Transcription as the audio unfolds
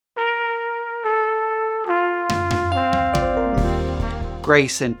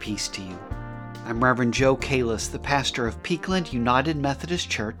Grace and peace to you. I'm Reverend Joe Kalis, the pastor of Peakland United Methodist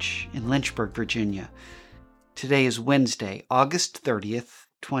Church in Lynchburg, Virginia. Today is Wednesday, August 30th,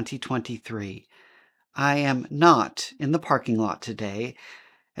 2023. I am not in the parking lot today.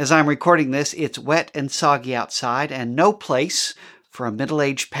 As I'm recording this, it's wet and soggy outside and no place for a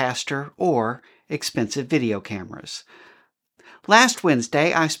middle-aged pastor or expensive video cameras. Last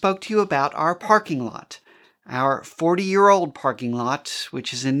Wednesday, I spoke to you about our parking lot. Our 40-year-old parking lot,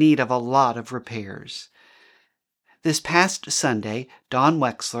 which is in need of a lot of repairs. This past Sunday, Don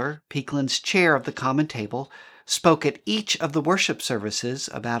Wexler, Peakland's chair of the Common Table, spoke at each of the worship services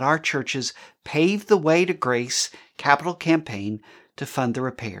about our church's Pave the Way to Grace capital campaign to fund the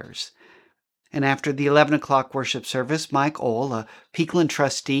repairs. And after the 11 o'clock worship service, Mike Ohl, a Peakland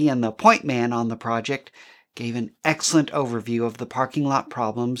trustee and the point man on the project, gave an excellent overview of the parking lot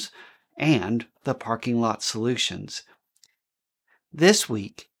problems and the parking lot solutions. This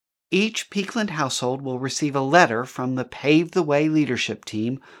week, each Peakland household will receive a letter from the Pave the Way leadership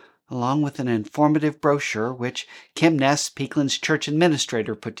team, along with an informative brochure which Kim Ness, Peakland's church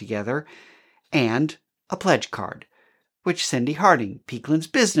administrator, put together, and a pledge card, which Cindy Harding, Peakland's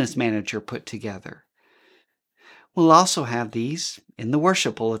business manager, put together. We'll also have these in the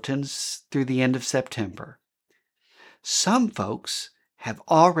worship bulletins through the end of September. Some folks have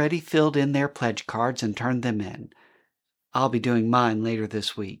already filled in their pledge cards and turned them in. I'll be doing mine later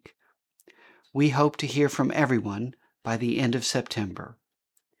this week. We hope to hear from everyone by the end of September.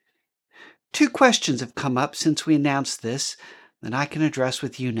 2 questions have come up since we announced this that I can address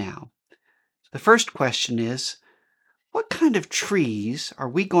with you now. The first question is, what kind of trees are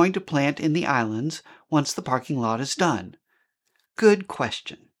we going to plant in the islands once the parking lot is done? Good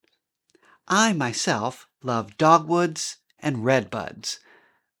question. I myself love dogwoods and redbuds.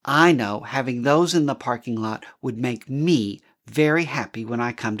 I know having those in the parking lot would make me very happy when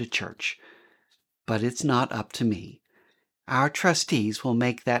I come to church. But it's not up to me. Our trustees will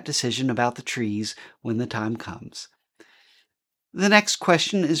make that decision about the trees when the time comes. The next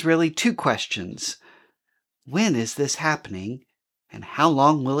question is really 2 questions. When is this happening, and how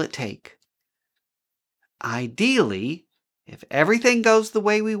long will it take? Ideally, if everything goes the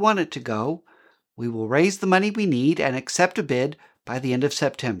way we want it to go, we will raise the money we need and accept a bid by the end of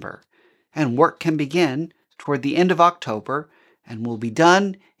September, and work can begin toward the end of October and will be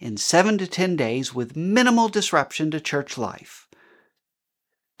done in 7 to 10 days with minimal disruption to church life.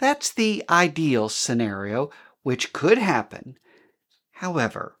 That's the ideal scenario, which could happen.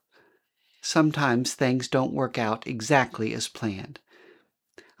 However, sometimes things don't work out exactly as planned.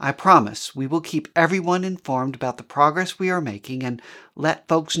 I promise we will keep everyone informed about the progress we are making and let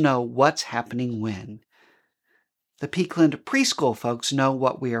folks know what's happening when. The Peakland preschool folks know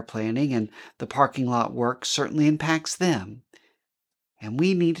what we are planning, and the parking lot work certainly impacts them. And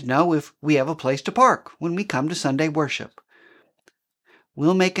we need to know if we have a place to park when we come to Sunday worship.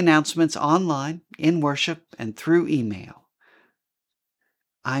 We'll make announcements online, in worship, and through email.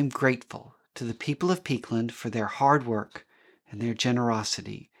 I'm grateful to the people of Peakland for their hard work and their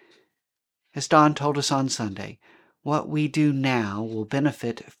generosity. As Don told us on Sunday, what we do now will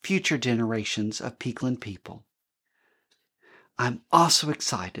benefit future generations of Peakland people. I'm also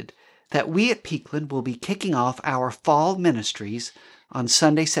excited that we at Peakland will be kicking off our fall ministries on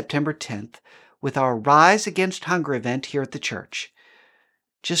Sunday, September 10th, with our Rise Against Hunger event here at the church.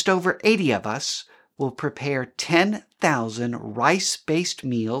 Just over 80 of us will prepare 10,000 rice-based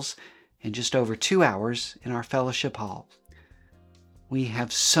meals in just over 2 hours in our fellowship hall. We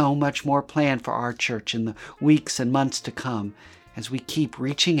have so much more planned for our church in the weeks and months to come as we keep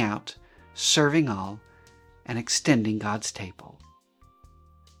reaching out, serving all, and extending God's table.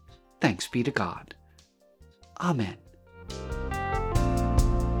 Thanks be to God. Amen.